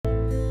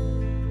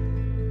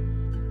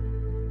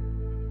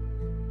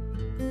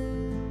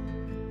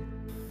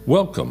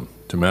Welcome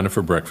to Manna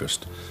for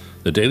Breakfast,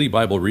 the daily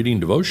Bible reading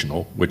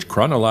devotional which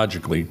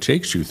chronologically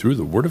takes you through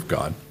the Word of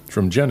God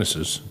from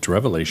Genesis to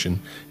Revelation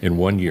in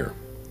 1 year.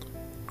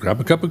 Grab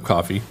a cup of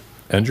coffee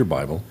and your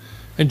Bible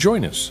and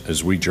join us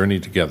as we journey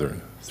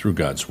together through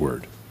God's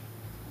Word.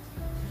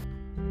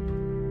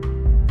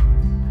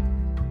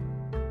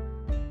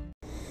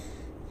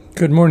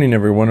 Good morning,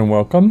 everyone, and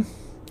welcome.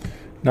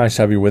 Nice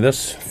to have you with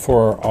us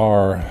for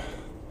our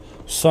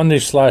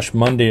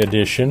Sunday/Monday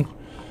edition.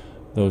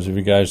 Those of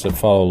you guys that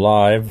follow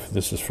live,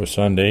 this is for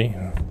Sunday.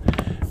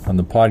 On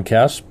the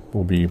podcast,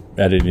 we'll be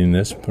editing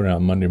this, put it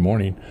out Monday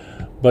morning.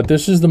 But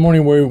this is the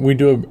morning where we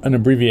do an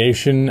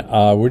abbreviation.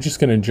 We're just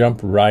going to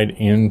jump right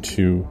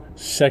into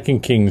 2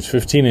 Kings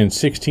 15 and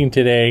 16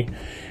 today,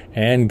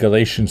 and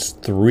Galatians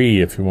 3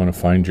 if you want to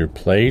find your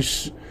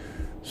place.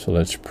 So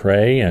let's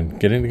pray and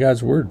get into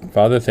God's Word.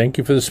 Father, thank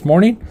you for this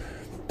morning.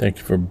 Thank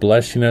you for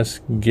blessing us,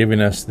 giving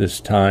us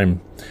this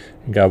time.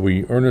 And God,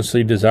 we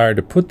earnestly desire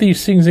to put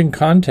these things in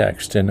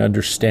context and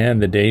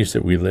understand the days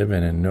that we live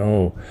in and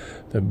know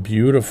the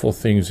beautiful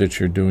things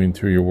that you're doing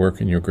through your work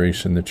and your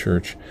grace in the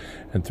church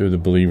and through the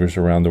believers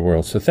around the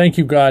world. So thank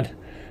you, God,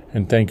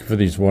 and thank you for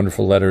these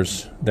wonderful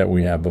letters that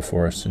we have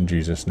before us in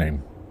Jesus'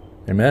 name.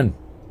 Amen.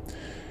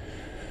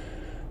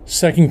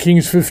 2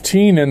 Kings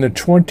 15, in the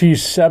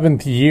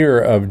 27th year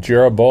of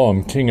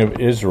Jeroboam, king of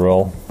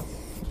Israel,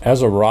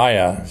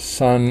 Azariah,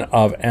 son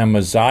of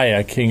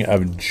Amaziah, king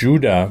of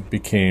Judah,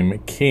 became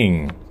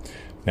king.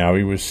 Now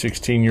he was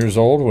 16 years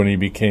old when he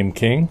became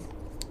king.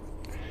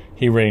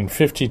 He reigned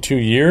 52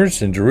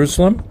 years in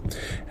Jerusalem,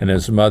 and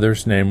his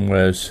mother's name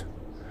was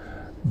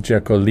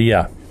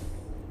Jecholiah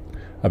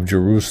of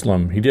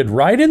Jerusalem. He did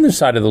right in the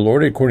sight of the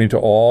Lord according to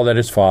all that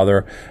his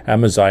father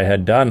Amaziah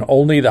had done.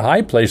 Only the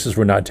high places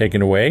were not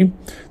taken away.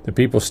 The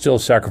people still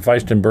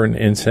sacrificed and burned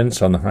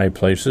incense on the high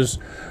places.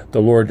 The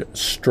Lord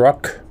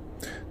struck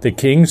the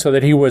king so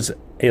that he was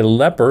a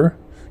leper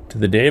to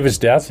the day of his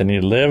death, and he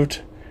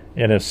lived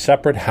in a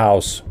separate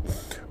house,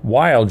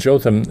 while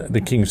Jotham, the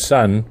king's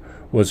son,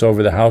 was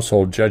over the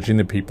household, judging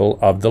the people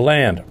of the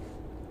land.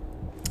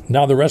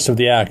 Now the rest of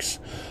the acts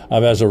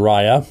of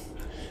Azariah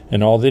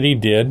and all that he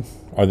did,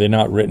 are they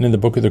not written in the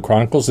book of the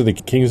Chronicles of the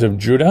kings of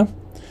Judah?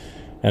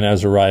 And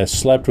Azariah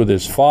slept with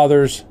his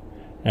fathers,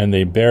 and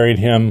they buried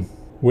him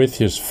with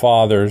his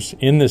fathers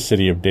in the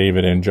city of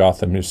David, and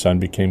Jotham his son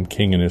became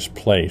king in his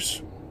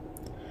place.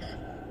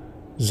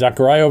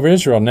 Zechariah over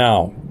Israel.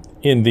 Now,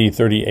 in the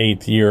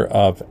 38th year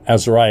of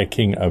Azariah,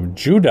 king of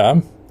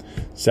Judah,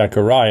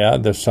 Zechariah,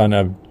 the son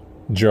of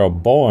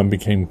Jeroboam,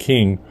 became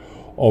king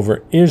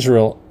over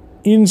Israel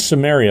in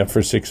Samaria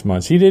for 6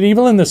 months. He did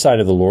evil in the sight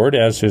of the Lord,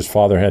 as his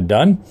father had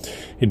done.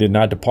 He did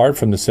not depart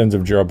from the sins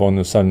of Jeroboam,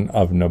 the son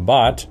of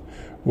Nebat,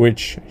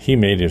 which he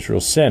made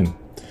Israel sin.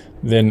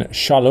 Then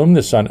Shallum,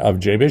 the son of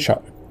Jabesh,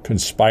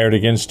 conspired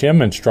against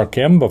him and struck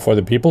him before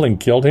the people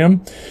and killed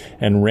him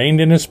and reigned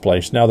in his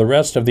place. Now the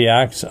rest of the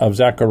acts of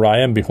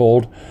Zechariah, and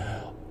behold,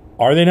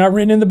 are they not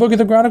written in the book of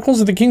the Chronicles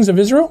of the kings of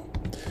Israel?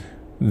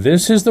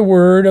 This is the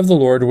word of the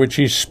Lord which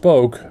he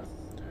spoke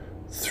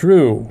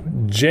through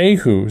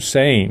Jehu,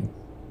 saying,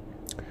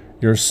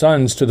 your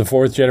sons to the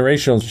fourth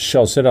generation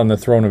shall sit on the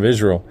throne of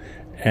Israel.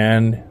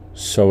 And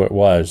so it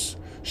was.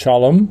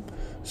 Shallum,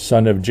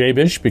 son of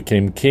Jabesh,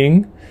 became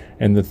king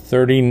in the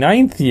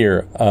 39th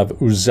year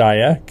of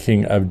Uzziah,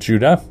 king of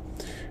Judah,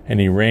 and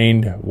he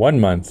reigned 1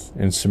 month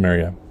in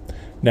Samaria.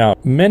 Now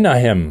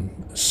Menahem,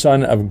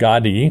 son of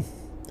Gadi,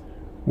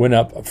 went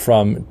up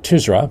from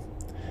Tisra,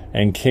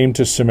 and came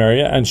to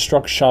Samaria, and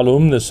struck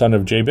Shallum, the son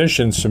of Jabesh,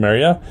 in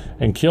Samaria,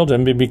 and killed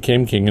him, and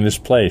became king in his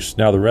place.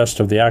 Now the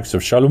rest of the acts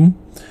of Shallum,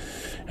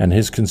 and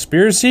his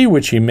conspiracy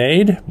which he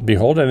made,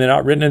 behold, are they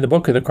not written in the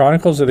book of the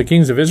Chronicles of the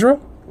kings of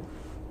Israel?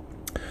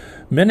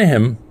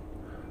 Menahem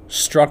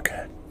struck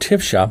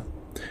Tifsha,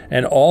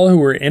 and all who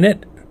were in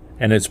it,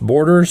 and its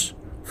borders,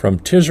 from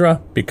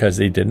Tisra, because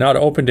they did not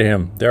open to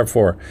him.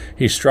 Therefore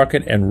he struck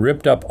it, and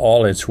ripped up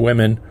all its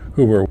women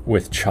who were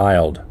with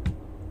child.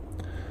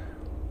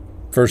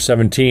 Verse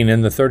 17,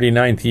 in the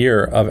 39th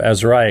year of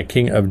Azariah,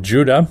 king of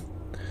Judah,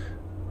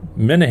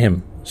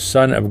 Menahem,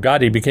 son of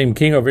Gadi, became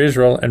king over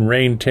Israel, and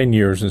reigned 10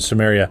 years in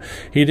Samaria.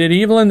 He did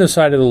evil in the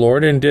sight of the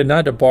Lord, and did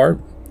not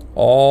depart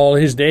all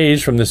his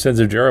days from the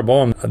sins of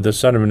Jeroboam, the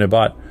son of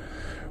Nebat,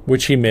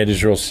 which he made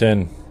Israel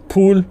sin.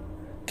 Pul,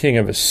 king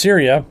of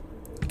Assyria,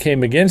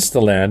 came against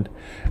the land,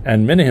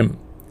 and Menahem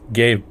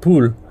gave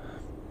Pul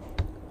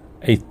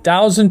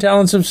 1,000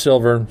 talents of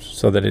silver,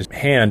 so that his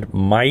hand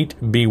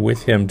might be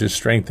with him to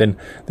strengthen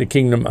the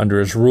kingdom under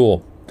his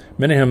rule.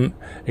 Menahem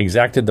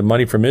exacted the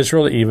money from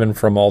Israel, even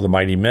from all the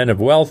mighty men of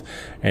wealth,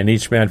 and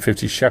each man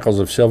 50 shekels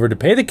of silver to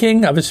pay the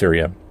king of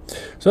Assyria.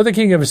 So the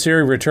king of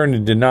Assyria returned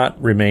and did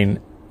not remain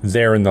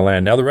there in the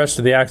land. Now the rest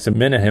of the acts of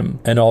Menahem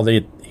and all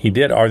that he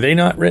did, are they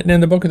not written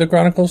in the book of the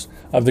Chronicles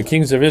of the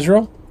kings of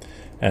Israel?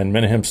 And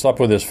Menahem slept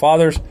with his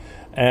fathers,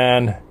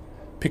 and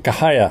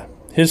Pekah,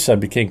 his son,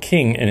 became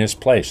king in his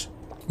place.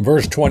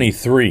 Verse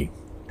 23.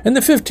 In the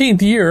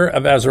 15th year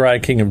of Azariah,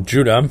 king of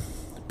Judah,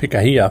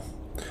 Pekah,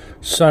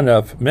 son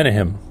of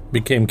Menahem,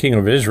 became king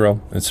of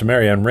Israel and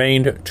Samaria and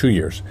reigned 2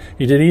 years.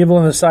 He did evil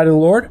in the sight of the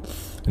Lord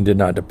and did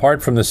not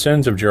depart from the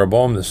sins of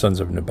Jeroboam, the sons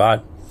of Nebat,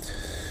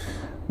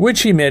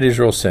 which he made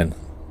Israel sin.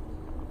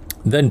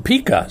 Then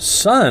Pekah,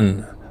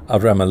 son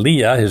of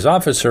Remaliah, his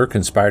officer,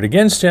 conspired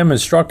against him and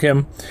struck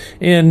him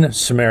in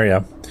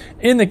Samaria,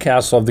 in the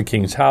castle of the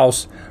king's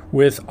house,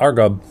 with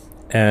Argob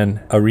and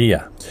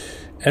Ariah.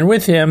 And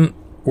with him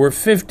were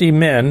 50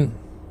 men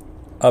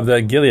of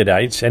the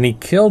Gileadites, and he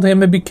killed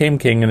him and became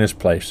king in his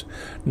place.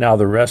 Now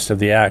the rest of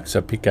the acts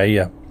of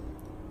Pekah,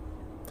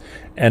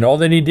 and all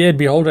that he did,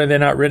 behold, are they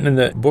not written in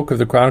the book of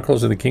the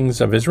Chronicles of the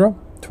Kings of Israel?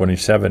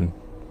 27.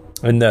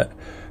 In the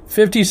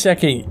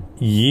 52nd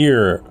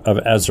year of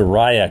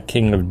Azariah,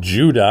 king of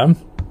Judah,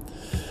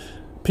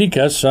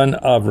 Pekah, son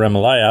of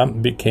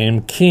Remaliah,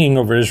 became king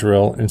over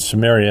Israel in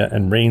Samaria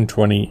and reigned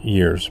 20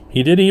 years.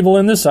 He did evil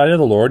in the sight of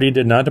the Lord. He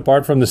did not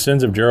depart from the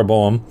sins of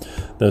Jeroboam,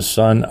 the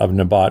son of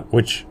Nebat,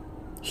 which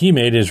he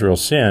made Israel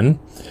sin.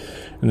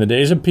 In the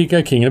days of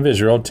Pekah, king of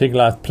Israel,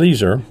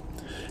 Tiglath-Pileser,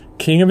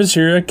 king of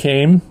Assyria,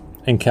 came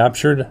and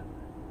captured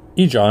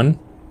Ijon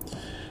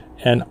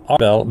and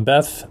Abel,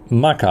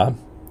 Beth-Makkah,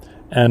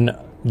 and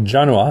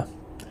Janoah,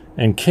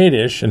 and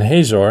Kadesh, and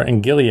Hazor,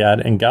 and Gilead,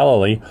 and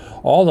Galilee,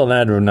 all the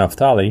land of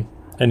Naphtali,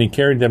 and he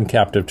carried them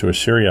captive to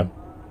Assyria.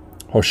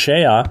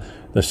 Hoshea,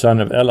 the son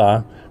of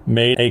Elah,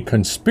 made a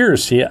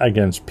conspiracy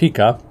against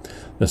Pekah,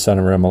 the son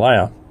of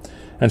Remaliah,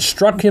 and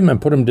struck him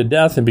and put him to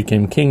death, and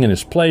became king in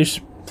his place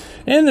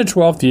in the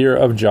 12th year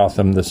of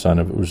Jotham, the son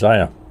of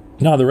Uzziah.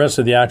 Now the rest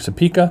of the acts of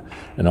Pekah,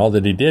 and all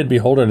that he did,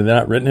 behold, are they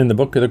not written in the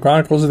book of the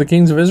Chronicles of the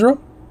Kings of Israel?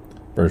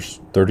 Verse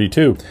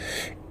 32.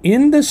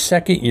 In the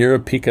 2nd year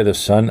of Pekah, the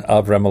son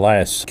of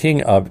Remaliah,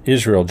 king of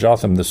Israel,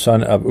 Jotham, the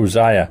son of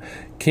Uzziah,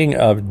 king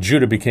of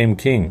Judah, became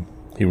king.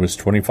 He was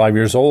 25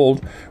 years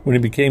old when he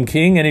became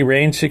king, and he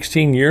reigned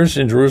 16 years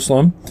in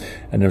Jerusalem,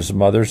 and his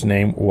mother's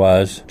name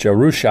was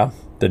Jerusha,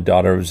 the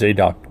daughter of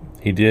Zadok.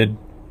 He did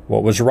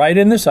what was right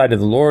in the sight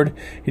of the Lord.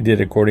 He did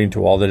according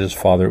to all that his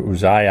father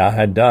Uzziah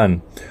had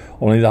done.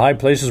 Only the high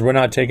places were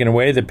not taken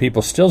away. The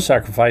people still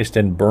sacrificed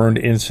and burned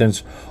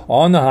incense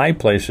on the high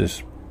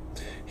places.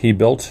 He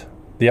built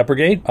the upper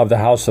gate of the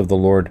house of the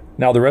Lord.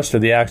 Now the rest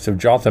of the acts of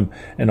Jotham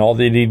and all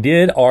that he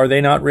did, are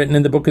they not written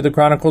in the book of the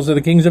Chronicles of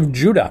the Kings of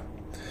Judah?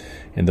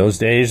 In those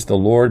days the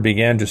Lord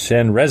began to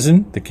send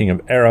Rezin, the king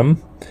of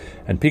Aram,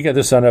 and Pekah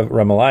the son of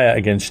Remaliah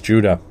against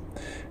Judah.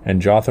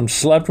 And Jotham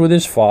slept with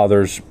his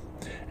fathers,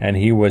 and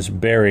he was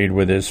buried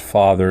with his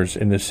fathers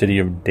in the city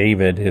of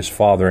David, his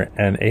father,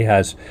 and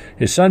Ahaz,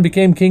 his son,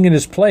 became king in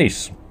his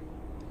place.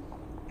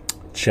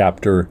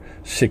 Chapter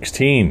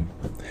 16.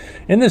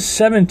 In the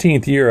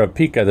 17th year of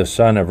Pekah, the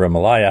son of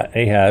Remaliah,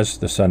 Ahaz,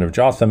 the son of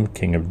Jotham,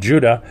 king of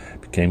Judah,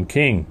 became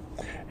king.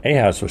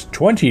 Ahaz was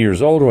 20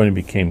 years old when he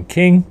became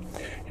king,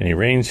 and he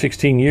reigned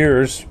 16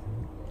 years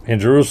in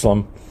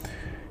Jerusalem.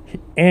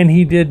 And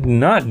he did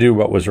not do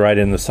what was right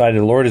in the sight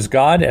of the Lord his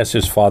God, as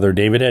his father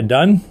David had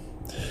done,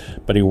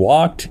 but he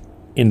walked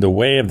in the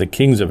way of the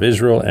kings of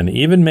Israel, and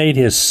even made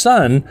his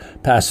son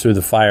pass through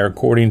the fire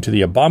according to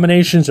the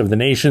abominations of the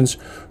nations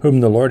whom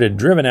the Lord had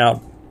driven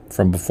out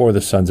from before the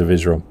sons of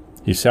Israel.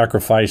 He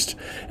sacrificed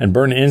and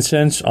burned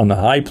incense on the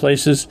high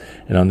places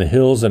and on the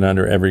hills and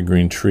under every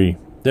green tree.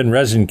 Then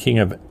Rezin, king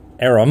of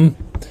Aram,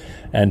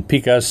 and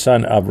Pekah,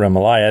 son of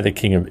Remaliah, the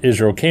king of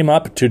Israel, came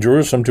up to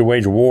Jerusalem to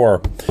wage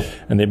war,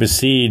 and they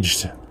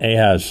besieged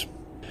Ahaz,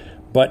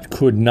 but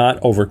could not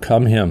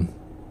overcome him.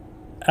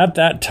 At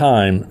that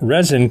time,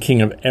 Rezin, king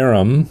of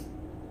Aram,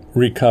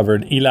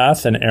 recovered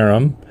Elath and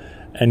Aram,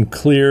 and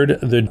cleared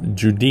the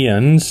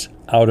Judeans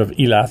out of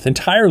Elath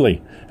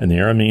entirely. And the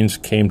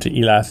Arameans came to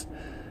Elath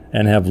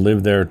and have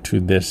lived there to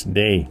this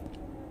day.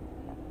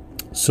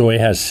 So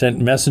Ahaz sent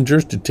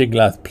messengers to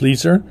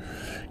Tiglath-Pileser,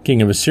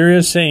 king of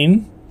Assyria,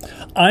 saying,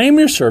 I am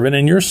your servant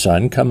and your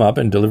son. Come up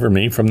and deliver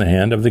me from the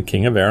hand of the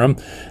king of Aram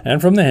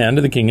and from the hand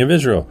of the king of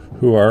Israel,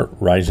 who are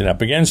rising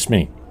up against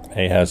me.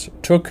 Ahaz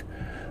took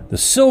the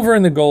silver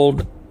and the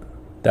gold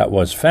that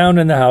was found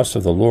in the house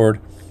of the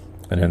Lord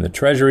and in the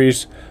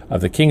treasuries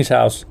of the king's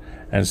house,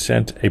 and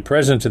sent a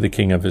present to the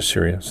king of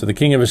Assyria. So the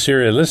king of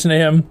Assyria listened to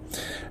him,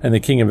 and the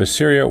king of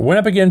Assyria went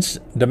up against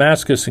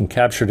Damascus and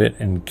captured it,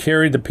 and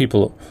carried the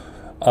people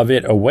of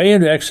it away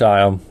into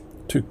exile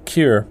to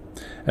Kir,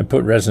 and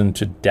put Rezin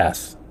to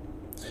death.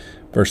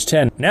 Verse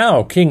 10,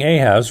 Now King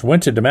Ahaz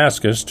went to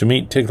Damascus to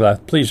meet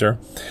Tiglath-Pileser,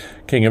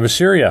 king of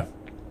Assyria,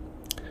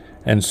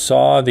 and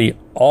saw the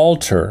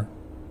altar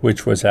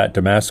which was at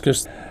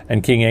Damascus.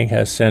 And King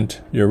Ahaz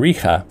sent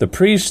Uriah the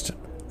priest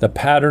the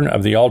pattern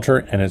of the altar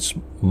and its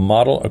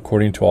model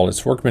according to all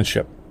its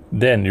workmanship.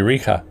 Then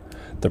Uriah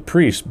the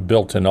priest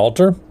built an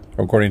altar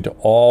according to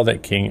all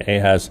that King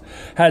Ahaz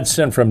had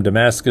sent from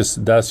Damascus.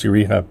 Thus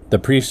Uriah the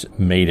priest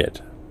made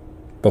it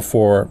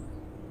before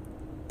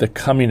the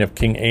coming of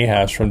King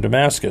Ahaz from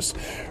Damascus.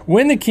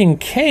 When the king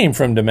came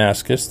from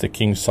Damascus, the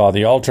king saw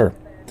the altar.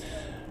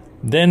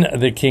 Then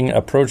the king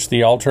approached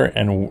the altar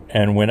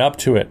and went up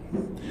to it,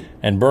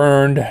 and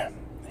burned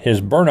his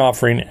burnt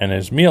offering and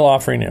his meal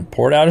offering, and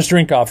poured out his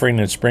drink offering,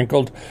 and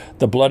sprinkled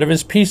the blood of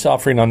his peace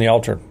offering on the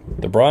altar.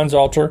 The bronze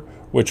altar,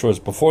 which was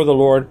before the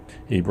Lord,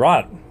 he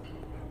brought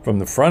from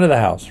the front of the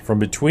house, from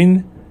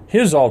between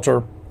his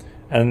altar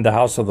and the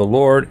house of the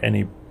Lord, and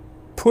he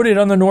put it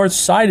on the north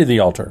side of the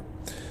altar.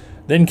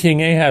 Then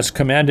King Ahaz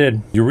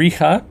commanded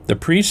Uzziah the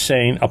priest,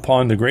 saying,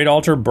 upon the great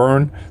altar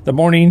burn the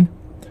morning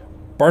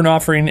burnt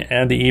offering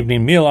and the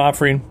evening meal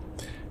offering,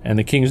 and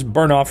the king's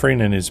burnt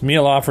offering and his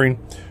meal offering,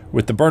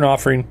 with the burnt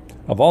offering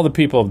of all the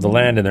people of the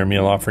land and their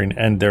meal offering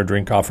and their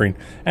drink offering,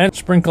 and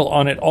sprinkle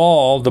on it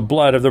all the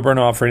blood of the burnt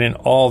offering and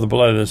all the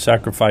blood of the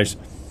sacrifice.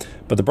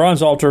 But the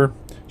bronze altar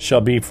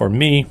shall be for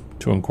me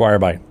to inquire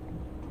by.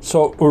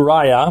 So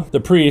Uriah the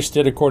priest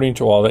did according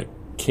to all that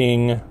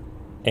King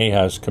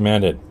Ahaz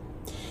commanded.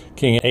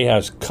 King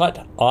Ahaz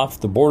cut off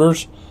the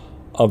borders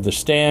of the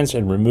stands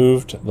and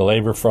removed the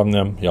laver from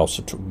them. He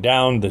also took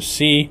down the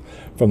sea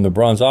from the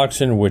bronze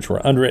oxen which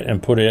were under it,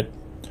 and put it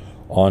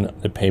on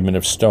the pavement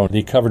of stone.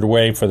 He covered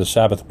way for the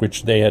Sabbath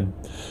which they had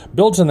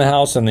built in the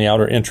house, and the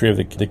outer entry of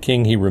the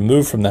king he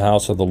removed from the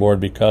house of the Lord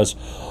because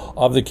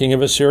of the king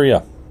of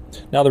Assyria.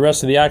 Now the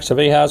rest of the acts of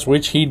Ahaz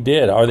which he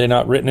did, are they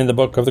not written in the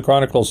book of the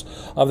Chronicles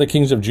of the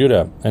kings of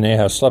Judah? And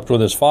Ahaz slept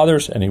with his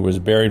fathers, and he was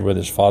buried with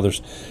his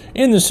fathers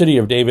in the city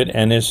of David,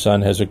 and his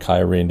son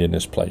Hezekiah reigned in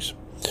his place.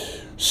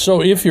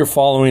 So if you're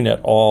following at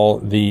all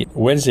the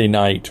Wednesday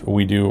night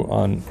we do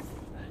on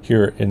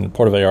here in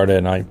Puerto Vallarta,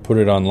 and I put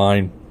it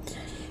online,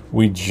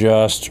 we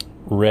just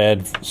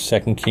read 2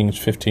 Kings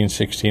 15,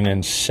 16,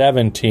 and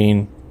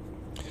 17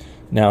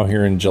 now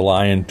here in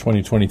July in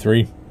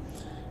 2023.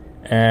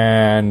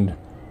 And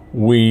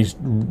we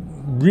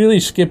really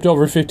skipped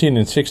over 15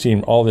 and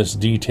 16, all this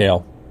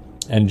detail,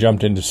 and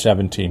jumped into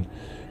 17.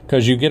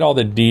 Because you get all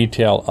the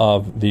detail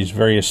of these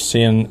various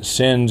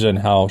sins and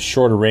how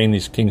short a reign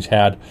these kings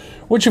had.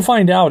 What you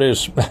find out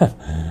is,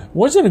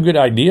 wasn't a good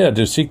idea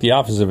to seek the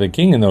office of a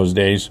king in those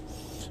days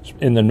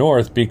in the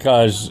north,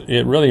 because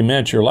it really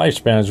meant your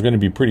lifespan is going to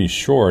be pretty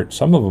short.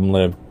 Some of them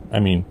lived,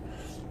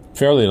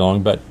 fairly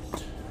long, but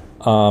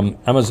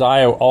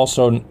Amaziah,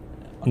 also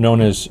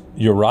known as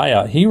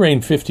Uriah, he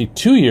reigned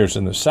 52 years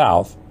in the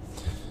south,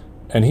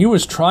 and he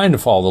was trying to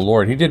follow the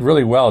Lord. He did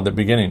really well at the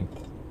beginning.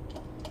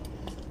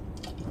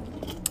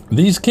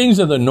 These kings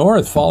of the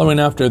north, following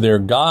after their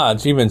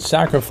gods, even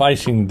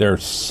sacrificing their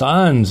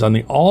sons on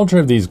the altar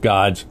of these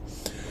gods,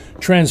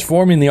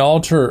 transforming the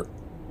altar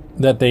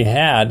that they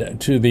had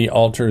to the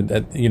altar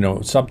that,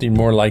 something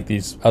more like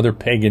these other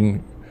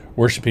pagan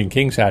worshiping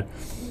kings had,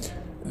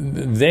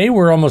 they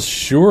were almost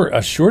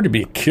assured to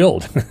be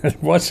killed.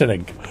 It wasn't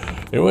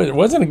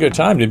a good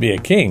time to be a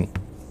king.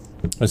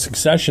 A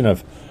succession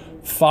of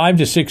 5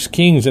 to 6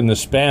 kings in the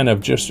span of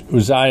just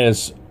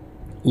Uzziah's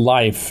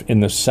life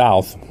in the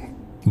south.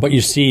 But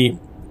you see,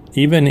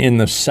 even in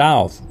the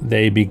south,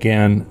 they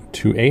began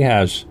to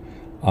Ahaz.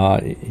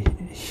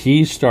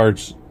 He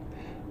starts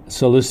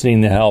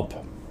soliciting the help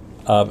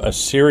of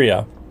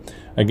Assyria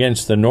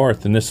against the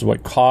north, and this is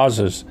what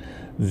causes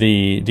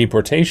the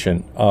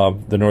deportation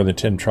of the northern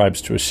 10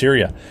 tribes to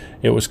Assyria.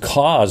 It was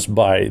caused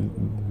by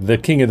the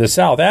king of the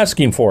south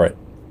asking for it,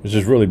 which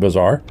is really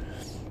bizarre.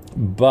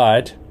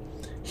 But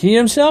he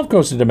himself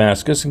goes to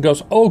Damascus and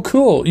goes, oh,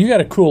 cool, you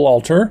got a cool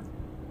altar.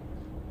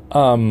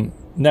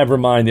 Never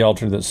mind the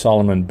altar that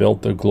Solomon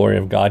built. The glory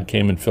of God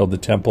came and filled the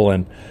temple,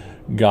 and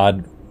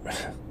God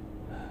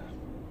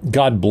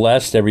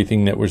blessed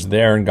everything that was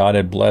there, and God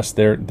had blessed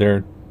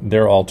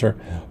their altar.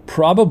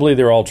 Probably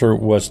their altar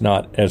was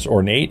not as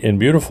ornate and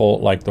beautiful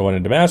like the one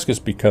in Damascus,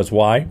 because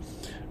why?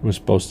 It was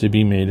supposed to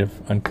be made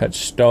of uncut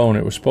stone.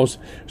 It was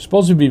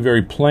supposed to be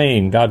very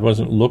plain. God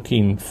wasn't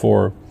looking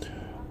for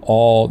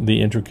all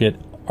the intricate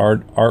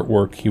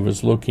artwork. He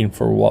was looking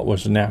for what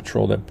was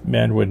natural, that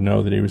man would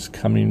know that he was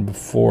coming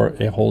before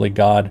a holy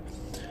God.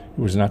 It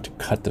was not to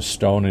cut the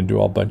stone and do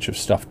a bunch of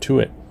stuff to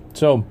it.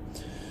 So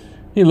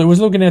he was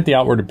looking at the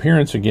outward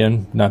appearance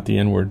again, not the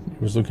inward.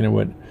 He was looking at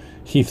what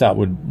he thought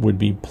would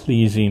be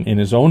pleasing in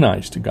his own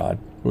eyes to God,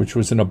 which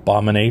was an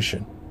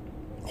abomination.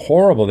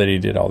 Horrible that he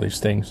did all these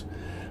things.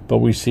 But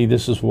we see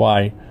this is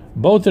why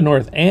both the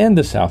north and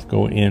the south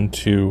go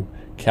into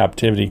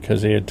captivity,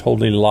 because they had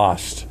totally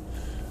lost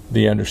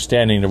the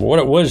understanding of what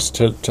it was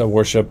to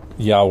worship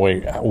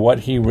Yahweh, what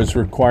he was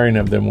requiring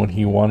of them, what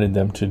he wanted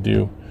them to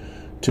do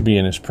to be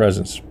in his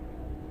presence.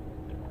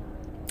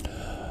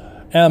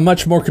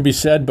 Much more could be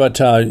said, but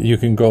you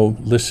can go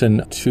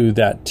listen to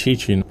that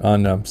teaching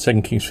on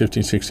 2 Kings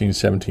 15, 16,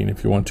 17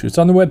 if you want to. It's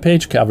on the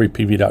webpage,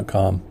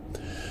 calvarypv.com.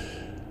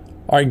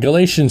 All right,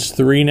 Galatians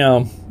 3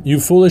 now. You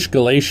foolish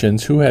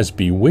Galatians, who has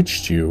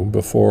bewitched you,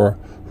 before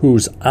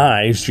whose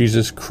eyes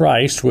Jesus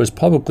Christ was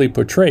publicly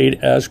portrayed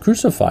as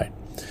crucified?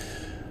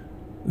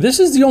 This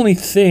is the only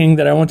thing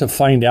that I want to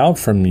find out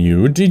from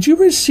you. Did you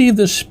receive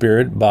the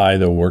Spirit by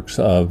the works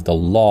of the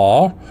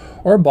law,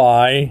 or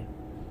by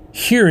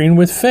hearing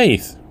with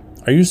faith?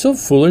 Are you so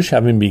foolish,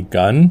 having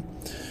begun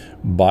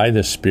by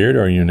the Spirit,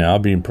 are you now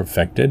being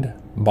perfected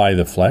by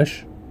the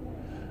flesh?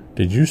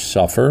 Did you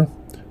suffer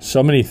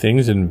so many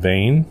things in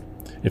vain,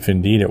 if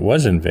indeed it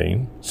was in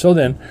vain. So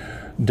then,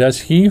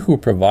 does he who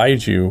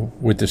provides you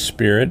with the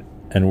Spirit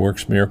and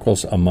works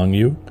miracles among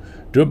you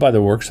do it by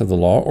the works of the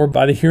law or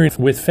by the hearing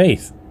with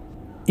faith?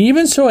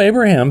 Even so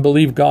Abraham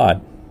believed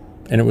God,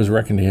 and it was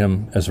reckoned to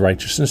him as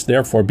righteousness.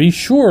 Therefore be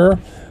sure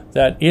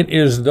that it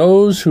is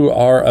those who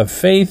are of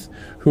faith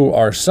who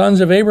are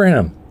sons of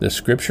Abraham. The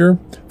scripture,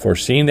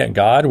 foreseeing that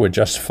God would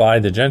justify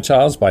the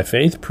Gentiles by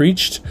faith,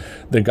 preached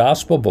the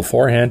gospel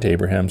beforehand to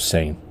Abraham,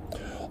 saying,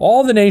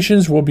 all the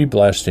nations will be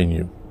blessed in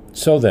you.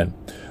 So then,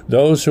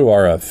 those who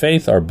are of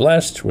faith are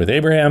blessed with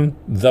Abraham,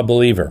 the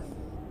believer.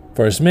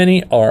 For as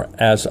many are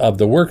as of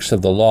the works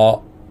of the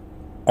law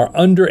are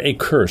under a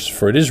curse,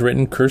 for it is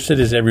written, cursed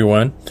is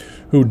everyone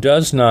who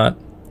does not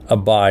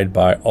abide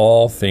by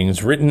all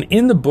things written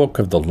in the book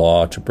of the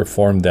law to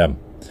perform them.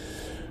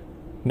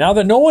 Now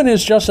that no one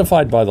is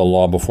justified by the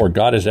law before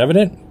God is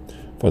evident,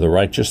 for the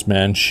righteous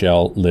man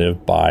shall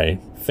live by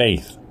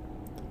faith.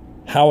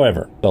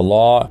 However, the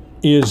law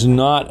is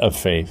not of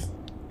faith.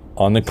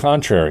 On the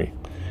contrary,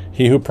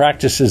 he who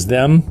practices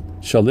them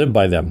shall live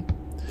by them.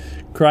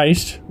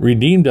 Christ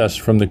redeemed us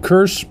from the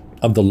curse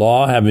of the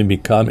law, having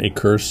become a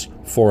curse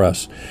for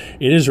us.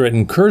 It is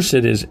written, cursed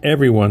is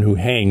everyone who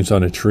hangs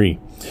on a tree,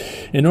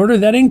 in order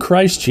that in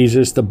Christ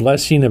Jesus the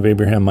blessing of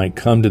Abraham might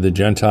come to the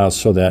Gentiles,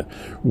 so that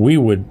we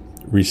would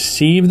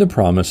receive the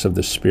promise of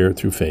the Spirit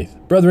through faith.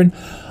 Brethren,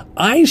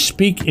 I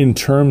speak in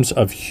terms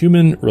of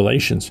human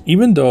relations,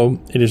 even though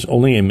it is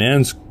only a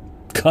man's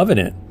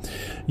covenant.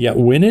 Yet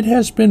when it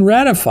has been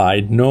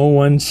ratified, no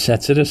one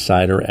sets it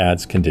aside or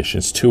adds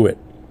conditions to it.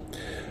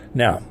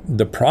 Now,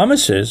 the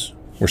promises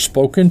were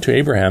spoken to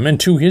Abraham and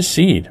to his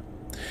seed.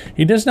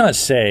 He does not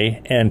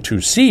say, and to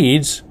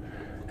seeds,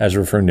 as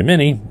referring to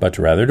many, but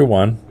rather to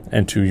one,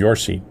 and to your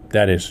seed,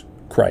 that is,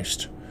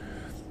 Christ.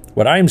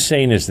 What I am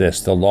saying is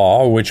this: the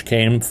law, which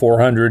came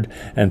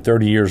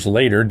 430 years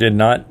later, did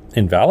not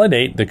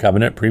invalidate the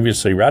covenant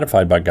previously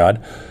ratified by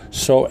God,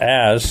 so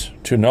as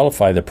to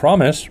nullify the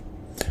promise.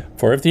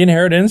 For if the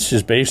inheritance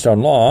is based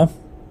on law,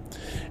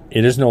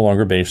 it is no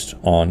longer based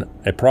on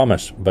a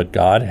promise, but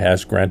God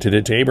has granted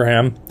it to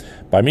Abraham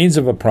by means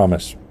of a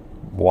promise.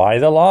 Why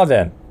the law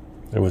then?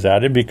 It was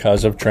added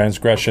because of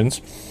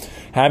transgressions,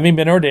 having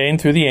been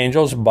ordained through the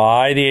angels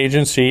by the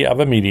agency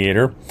of a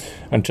mediator,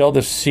 until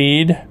the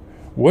seed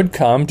would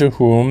come to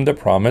whom the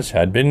promise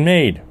had been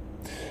made.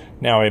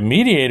 Now, a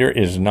mediator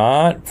is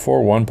not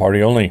for one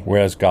party only,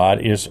 whereas God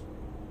is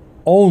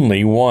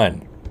only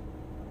one.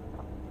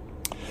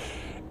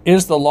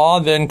 Is the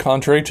law then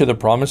contrary to the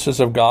promises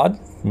of God?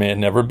 May it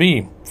never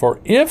be. For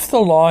if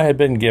the law had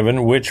been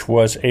given which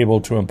was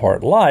able to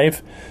impart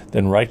life,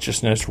 then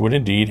righteousness would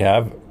indeed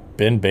have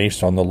been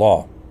based on the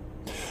law.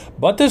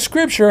 But the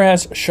Scripture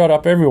has shut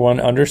up everyone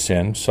under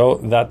sin, so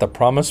that the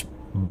promise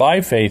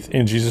by faith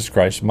in Jesus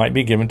Christ might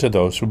be given to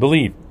those who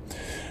believe.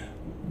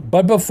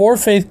 But before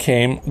faith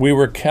came, we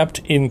were kept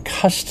in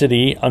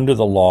custody under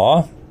the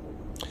law,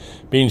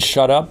 being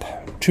shut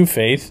up to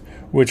faith,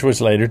 which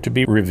was later to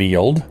be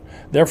revealed.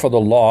 Therefore, the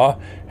law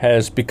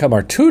has become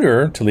our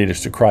tutor to lead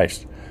us to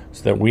Christ,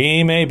 so that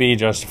we may be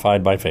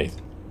justified by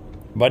faith.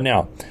 But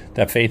now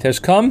that faith has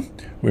come,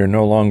 we are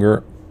no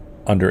longer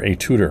under a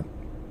tutor.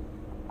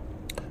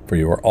 For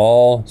you are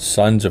all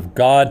sons of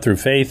God through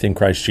faith in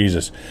Christ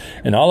Jesus.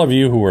 And all of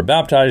you who were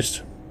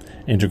baptized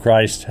into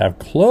Christ have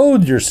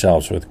clothed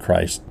yourselves with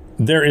Christ.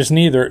 There is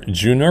neither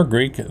Jew nor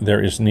Greek,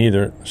 there is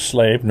neither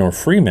slave nor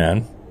free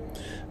man,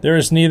 there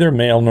is neither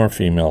male nor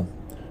female,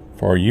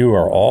 for you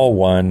are all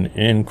one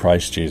in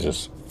Christ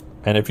Jesus.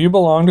 And if you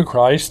belong to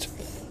Christ,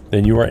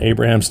 then you are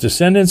Abraham's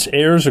descendants,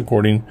 heirs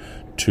according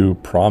to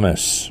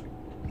promise.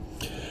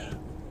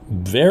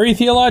 Very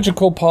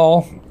theological,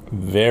 Paul,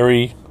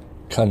 very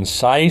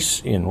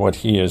concise in what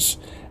he is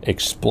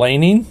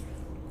explaining.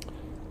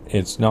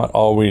 It's not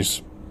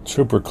always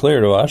super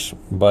clear to us,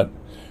 but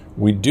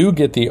we do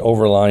get the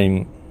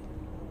overlying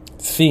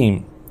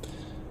theme,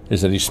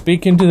 is that he's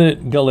speaking to the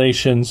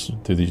Galatians,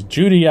 to the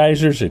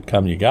Judaizers that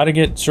come, you got to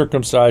get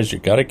circumcised, you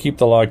got to keep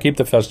the law, keep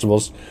the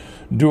festivals,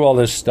 do all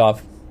this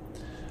stuff.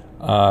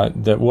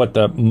 That what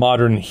the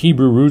modern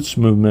Hebrew roots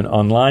movement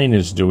online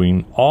is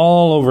doing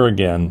all over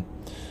again.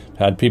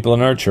 Had people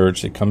in our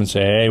church that come and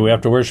say, hey, we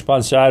have to worship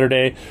on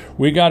Saturday,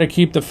 we got to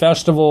keep the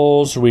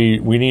festivals, we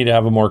need to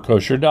have a more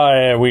kosher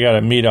diet, we got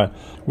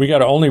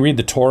to only read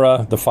the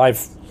Torah, the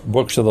 5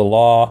 books of the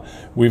law,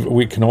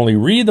 we can only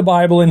read the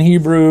Bible in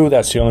Hebrew,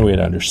 that's the only way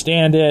to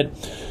understand it,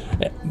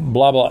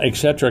 blah, blah,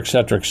 etc.,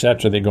 etc.,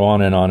 etc. They go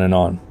on and on and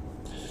on.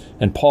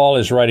 And Paul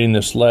is writing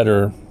this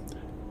letter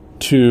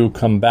to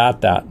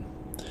combat that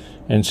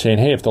and saying,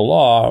 hey, if the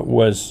law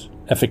was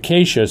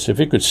efficacious,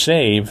 if it could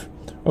save,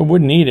 we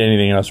wouldn't need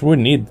anything else. We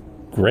wouldn't need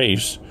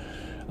grace.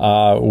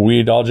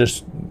 We'd all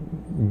just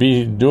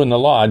be doing the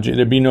law.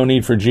 There'd be no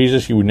need for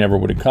Jesus. He never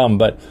would have come.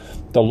 But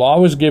the law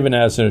was given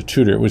as a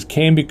tutor.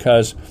 Came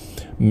because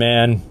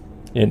man,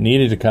 it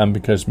needed to come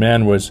because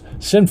man was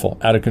sinful,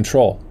 out of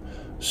control.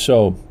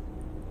 So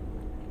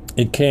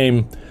it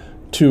came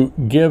to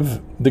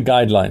give the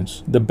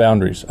guidelines, the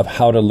boundaries of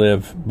how to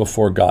live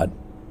before God.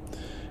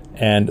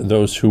 and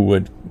those who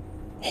would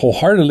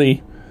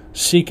wholeheartedly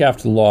seek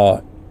after the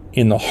law,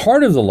 in the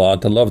heart of the law,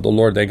 to love the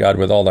Lord thy God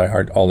with all thy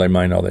heart, all thy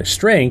mind, all thy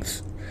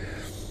strength,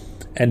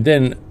 and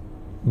then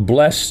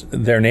bless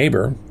their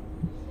neighbor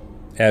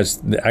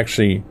as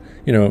actually,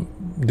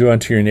 do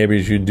unto your neighbor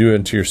as you do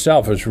unto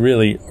yourself, was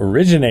really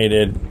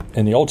originated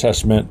in the Old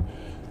Testament,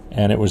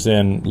 and it was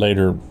then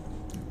later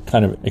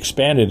kind of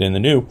expanded in the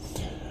New.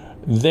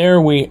 There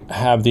we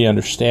have the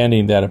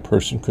understanding that a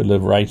person could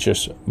live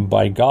righteous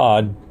by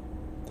God,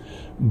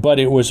 but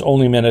it was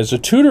only meant as a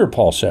tutor,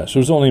 Paul says. It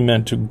was only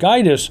meant to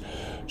guide us,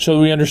 so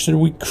we understood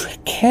we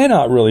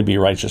cannot really be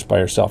righteous by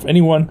ourselves.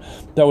 Anyone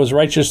that was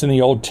righteous in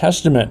the Old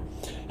Testament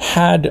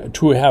had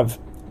to have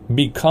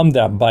become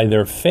that by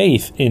their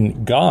faith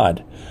in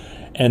God.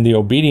 And the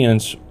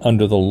obedience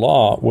under the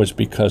law was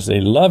because they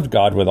loved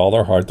God with all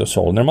their heart, their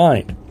soul, and their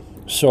mind.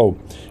 So,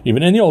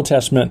 even in the Old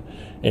Testament,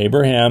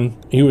 Abraham,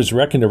 he was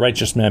reckoned a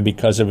righteous man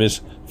because of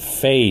his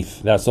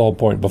faith. That's the whole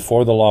point.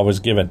 Before the law was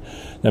given,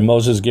 then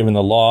Moses given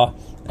the law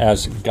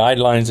as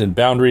guidelines and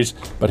boundaries,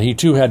 but he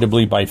too had to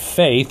believe by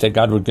faith that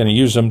God was going to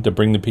use them to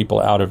bring the people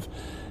out of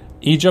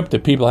Egypt. The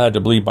people had to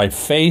believe by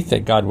faith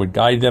that God would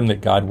guide them,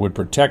 that God would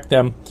protect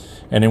them.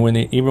 And then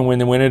even when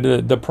they went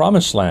into the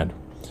promised land,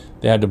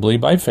 they had to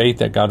believe by faith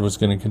that God was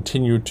going to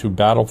continue to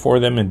battle for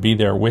them and be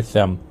there with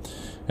them,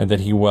 and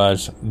that he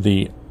was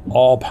the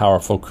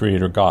all-powerful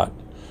creator God.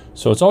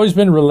 So it's always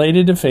been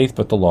related to faith,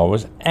 but the law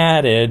was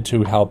added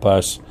to help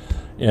us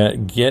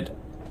give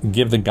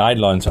the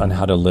guidelines on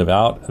how to live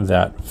out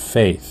that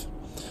faith.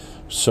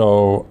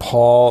 So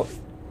Paul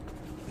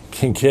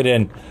can get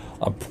in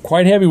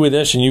quite heavy with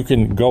this, and you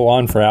can go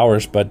on for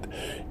hours, but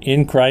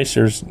in Christ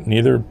there's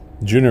neither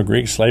Jew nor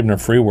Greek, slave nor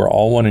free, we're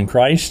all one in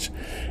Christ.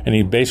 And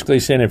he's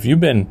basically saying, if you've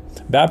been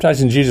baptized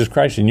in Jesus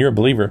Christ and you're a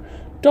believer,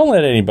 don't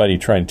let anybody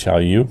try and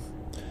tell you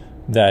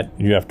that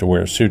you have to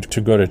wear a suit to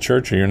go to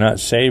church, or you're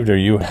not saved, or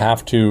you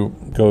have to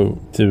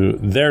go to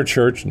their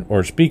church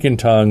or speak in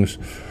tongues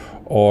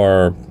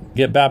or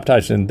get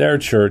baptized in their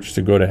church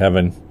to go to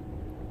heaven.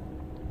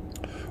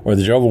 Or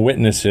the Jehovah's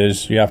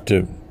Witnesses, you have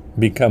to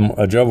become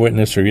a Jehovah's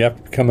Witness, or you have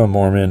to become a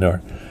Mormon,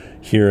 or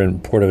here in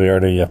Puerto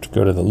Vallarta, you have to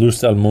go to the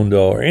Luz del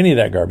Mundo, or any of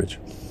that garbage.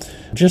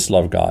 Just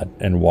love God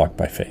and walk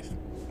by faith.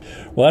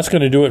 Well, that's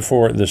going to do it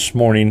for this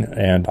morning,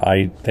 and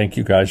I thank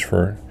you guys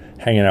for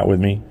hanging out with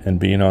me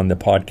and being on the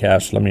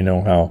podcast. Let me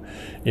know how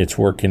it's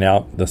working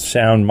out. The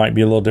sound might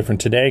be a little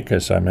different today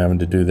because I'm having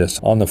to do this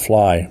on the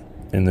fly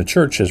in the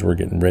church as we're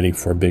getting ready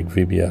for a big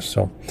VBS.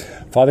 So,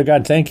 Father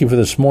God, thank you for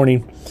this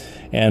morning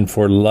and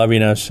for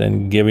loving us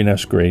and giving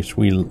us grace.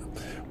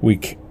 We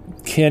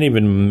can't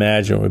even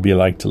imagine what it would be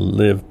like to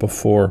live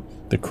before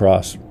the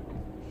cross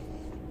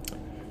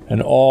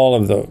and all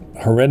of the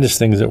horrendous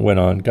things that went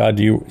on. God,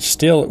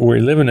 we're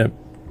living a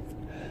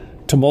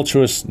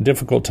tumultuous,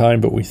 difficult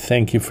time, but we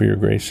thank you for your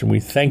grace, and we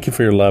thank you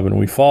for your love, and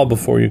we fall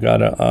before you,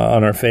 God,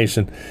 on our face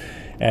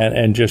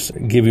and just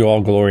give you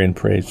all glory and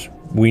praise.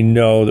 We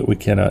know that we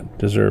cannot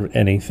deserve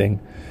anything.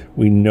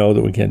 We know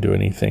that we can't do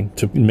anything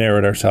to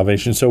merit our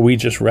salvation. So we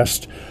just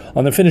rest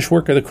on the finished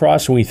work of the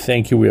cross, and we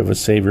thank you we have a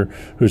Savior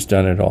who's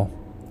done it all.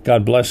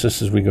 God bless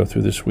us as we go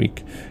through this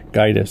week.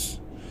 Guide us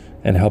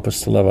and help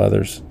us to love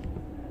others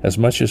as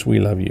much as we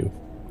love you,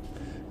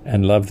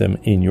 and love them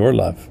in your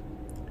love.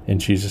 In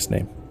Jesus'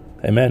 name,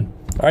 amen.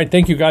 All right,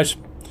 thank you, guys.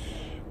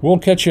 We'll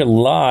catch you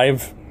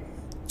live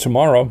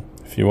tomorrow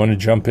if you want to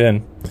jump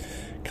in.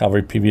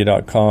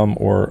 CalvaryPV.com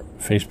or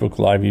Facebook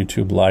Live,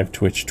 YouTube Live,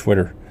 Twitch,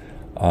 Twitter,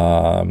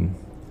 and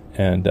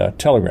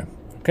Telegram.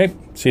 Okay,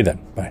 see you then.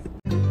 Bye.